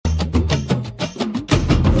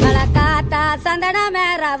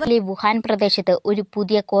Wuhan പ്രദേശത്ത് ഒരു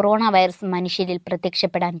പുതിയ കൊറോണ വൈറസ് മനുഷ്യരിൽ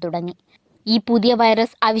പ്രത്യക്ഷപ്പെടാൻ തുടങ്ങി. ഈ പുതിയ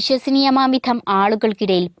വൈറസ് അവിശ്വസനീയമാംവിധം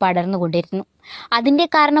ആളുകൾക്കിടയിൽ പടർന്നുകൊണ്ടിരുന്നു. അതിന്റെ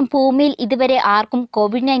കാരണം ഭൂമിയിൽ ഇതുവരെ ആർക്കും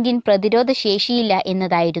COVID-19 പ്രതിരോധ ശേഷിയില്ല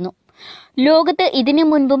എന്നതായിരുന്നു. ലോകത്ത് ഇതിനു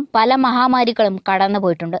മുൻപും പല മഹാമാരികളും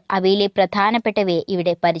കടന്നുപോയിട്ടുണ്ട്. അവയിലെ പ്രധാനപ്പെട്ടവയെ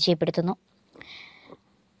ഇവിടെ പരിചയപ്പെടുത്തുന്നു.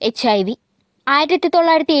 HIV.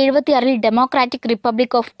 1976 ഡെമോക്രാറ്റിക്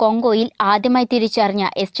റിപ്പബ്ലിക് ഓഫ് കോങ്കോയിൽ ആദ്യമായി തിരിച്ചറിഞ്ഞ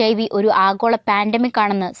HIV ഒരു ആഗോള പാൻഡമിക്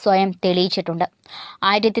ആണെന്ന് സ്വയം തെളിയിച്ചിട്ടുണ്ട്.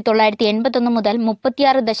 1981 മുതൽ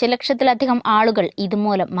 36 ദശലക്ഷത്തിലധികം ആളുകൾ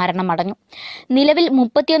ഇതുമൂലം മരണമടഞ്ഞു. നിലവിൽ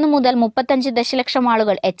 31 മുതൽ 35 ദശലക്ഷം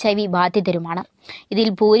ആളുകൾ HIV ബാധിതരുമാണ്. ഇതിൽ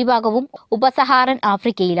ഭൂരിഭാഗവും ഉപസഹാറൻ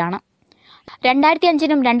ആഫ്രിക്കയിലാണ്. 2005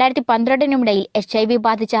 നും 2012 ഇടയിൽ HIV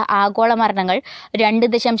ബാധിച്ച ആഗോള മരണങ്ങൾ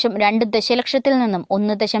 2.2 ദശലക്ഷത്തിൽ നിന്നും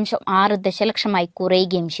 1.6 ദശലക്ഷമായി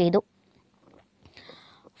കുറയുകയും ചെയ്തു.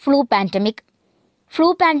 ഫ്ലൂ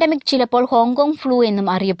പാൻഡമിക് ചിലപ്പോൾ ഹോങ്കോങ് ഫ്ലൂ എന്നും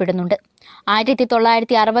അറിയപ്പെടുന്നുണ്ട്.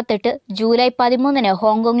 1968 ജൂലൈ 13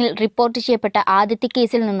 ഹോങ്കോങ്ങിൽ റിപ്പോർട്ട് ചെയ്യപ്പെട്ട ആദ്യത്തെ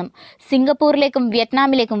കേസിൽ നിന്നും സിംഗപ്പൂരിലേക്കും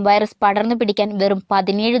വിയറ്റ്നാമിലേക്കും വൈറസ് പടർന്നു പിടിക്കാൻ വെറും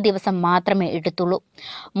 17 ദിവസം മാത്രമേ എടുത്തുള്ളൂ.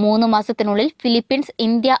 3 മാസത്തിനുള്ളിൽ Philippines,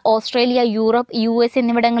 India, Australia, Europe, US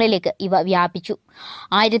എന്നിവിടങ്ങളിലേക്ക് ഇവ വ്യാപിച്ചു.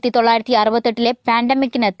 1968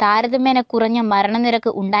 പാൻഡമിക്കിന് താരതമ്യേന കുറഞ്ഞ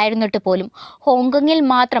മരണനിരക്ക് ഉണ്ടായിരുന്നിട്ട് പോലും ഹോങ്കോങ്ങിൽ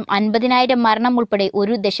മാത്രം 50,000 മരണം ഉൾപ്പെടെ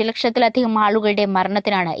 1 ദശലക്ഷത്തിലധികം ആളുകളുടെ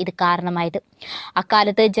മരണത്തിനാണ് ഇത് കാരണമായത്.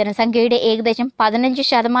 അക്കാലത്ത് ജനസംഖ്യയുടെ ഏകദേശം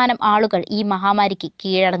 15% ആളുകൾ ഈ മഹാമാരിക്ക്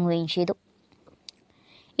കീഴടങ്ങുകയും ചെയ്തു.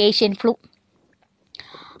 ഏഷ്യൻ ഫ്ലൂ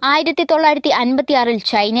 1956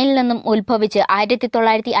 ചൈനയിൽ നിന്നും ഉത്ഭവിച്ച്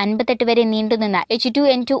 1958 വരെ നീണ്ടുനിന്ന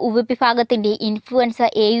H2N2 ഉപവിഭാഗത്തിന്റെ ഇൻഫ്ലുവൻസ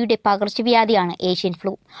എയുടെ പകർച്ചവ്യാധിയാണ് ഏഷ്യൻ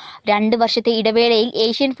ഫ്ലൂ. 2 വർഷത്തെ ഇടവേളയിൽ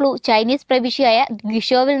ഏഷ്യൻ ഫ്ലൂ ചൈനീസ് പ്രവിശ്യയായ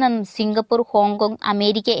ഗ്വിഷോവിൽ നിന്നും സിംഗപ്പൂർ, ഹോങ്കോങ്,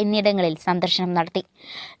 അമേരിക്ക എന്നിവിടങ്ങളിൽ സന്ദർശനം നടത്തി.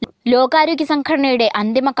 ലോകാരോഗ്യ സംഘടനയുടെ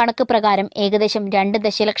അന്തിമ കണക്ക് പ്രകാരം ഏകദേശം 2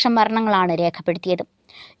 ദശലക്ഷം മരണങ്ങളാണ് രേഖപ്പെടുത്തിയത്.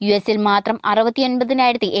 US മാത്രം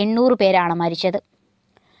 69,800 പേരാണ് മരിച്ചത്.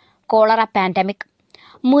 കോളറ പാൻഡമിക്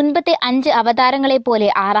മുൻപത്തെ 5 അവതാരങ്ങളെ പോലെ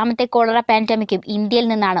 6ാമത്തെ കോളറ പാൻഡമിക്കും ഇന്ത്യയിൽ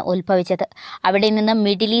നിന്നാണ് ഉത്ഭവിച്ചത്. അവിടെ നിന്ന്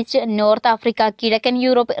മിഡിൽ ഈസ്റ്റ്, നോർത്ത് ആഫ്രിക്ക, കിഴക്കൻ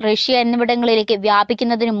യൂറോപ്പ്, റഷ്യ എന്നിവിടങ്ങളിലേക്ക്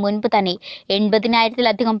വ്യാപിക്കുന്നതിനു മുൻപ് തന്നെ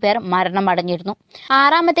 80,000-ലധികം പേർ മരണമടഞ്ഞിരുന്നു.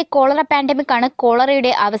 6ാമത്തെ കോളറ പാൻഡമിക് ആണ്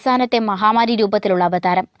കോളറയുടെ അവസാനത്തെ മഹാമാരി രൂപത്തിലുള്ള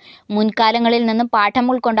അവതാരം. മുൻകാലങ്ങളിൽ നിന്നും പാഠം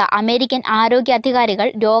ഉൾക്കൊണ്ട അമേരിക്കൻ ആരോഗ്യ അധികാരികൾ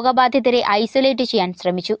രോഗബാധിതരെ ഐസൊലേറ്റ് ചെയ്യാൻ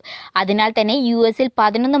ശ്രമിച്ചു. അതിനാൽ തന്നെ US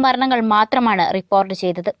 11 മരണങ്ങൾ മാത്രമാണ് റിപ്പോർട്ട്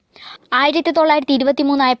ചെയ്തത്. 1923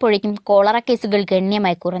 ആയപ്പോഴേക്കും കോളറ കേസുകൾ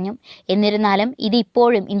ഗണ്യമായി കുറഞ്ഞു. എന്നിരുന്നാലും ഇത്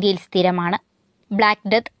ഇപ്പോഴും ഇന്ത്യയിൽ സ്ഥിരമാണ്. ബ്ലാക്ക്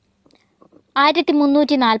ഡെത്ത്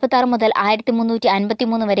 1346 മുതൽ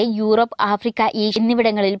 1353 വരെ യൂറോപ്പ്, ആഫ്രിക്ക, ഏഷ്യ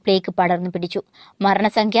എന്നിവിടങ്ങളിൽ പ്ലേഗ് പടർന്നു പിടിച്ചു.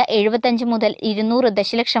 മരണസംഖ്യ 75 മുതൽ 200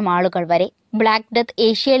 ദശലക്ഷം ആളുകൾ വരെ. ബ്ലാക്ക് ഡെത്ത്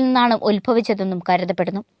ഏഷ്യയിൽ നിന്നാണ് ഉത്ഭവിച്ചതെന്നും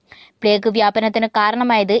കരുതപ്പെടുന്നു. പ്ലേഗ് വ്യാപനത്തിന്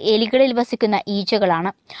കാരണമായത് എലികളിൽ വസിക്കുന്ന ഈച്ചകളാണ്.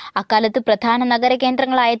 അക്കാലത്ത് പ്രധാന നഗര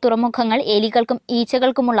കേന്ദ്രങ്ങളായ തുറമുഖങ്ങൾ എലികൾക്കും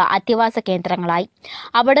ഈച്ചകൾക്കുമുള്ള അധിവാസ കേന്ദ്രങ്ങളായി.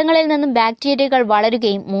 അവിടങ്ങളിൽ നിന്നും ബാക്ടീരിയകൾ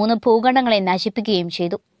വളരുകയും 3 ഭൂഖണ്ഡങ്ങളെ നശിപ്പിക്കുകയും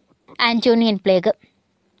ചെയ്തു. ആന്റോണിയൻ plague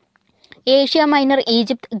Asia minor,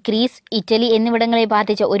 Egypt, Greece, Italy എന്നിവിടങ്ങളെ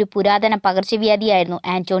ബാധിച്ച ഒരു പുരാതന പകർച്ചവ്യാധിയായിരുന്നു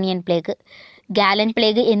ആന്റോണിയൻ പ്ലേഗ്. ഗാലൻ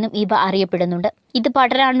പ്ലേഗ് എന്നും ഇവ അറിയപ്പെടുന്നുണ്ട്. ഇത്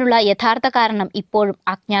പടരാനുള്ള യഥാർത്ഥ കാരണം ഇപ്പോഴും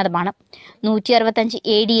അജ്ഞാതമാണ്. 165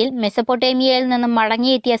 AD മെസപ്പൊട്ടേമിയയിൽ നിന്നും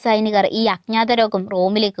മടങ്ങിയെത്തിയ സൈനികർ ഈ അജ്ഞാത രോഗം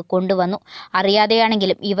റോമിലേക്ക് കൊണ്ടുവന്നു.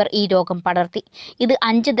 അറിയാതെയാണെങ്കിലും ഇവർ ഈ രോഗം പടർത്തി. ഇത്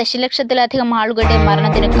 5 ദശലക്ഷത്തിലധികം ആളുകളുടെ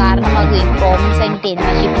മരണത്തിന് കാരണമാകുകയും റോമൻ സൈന്യത്തെ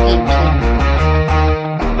നശിപ്പിക്കുകയും ചെയ്തു.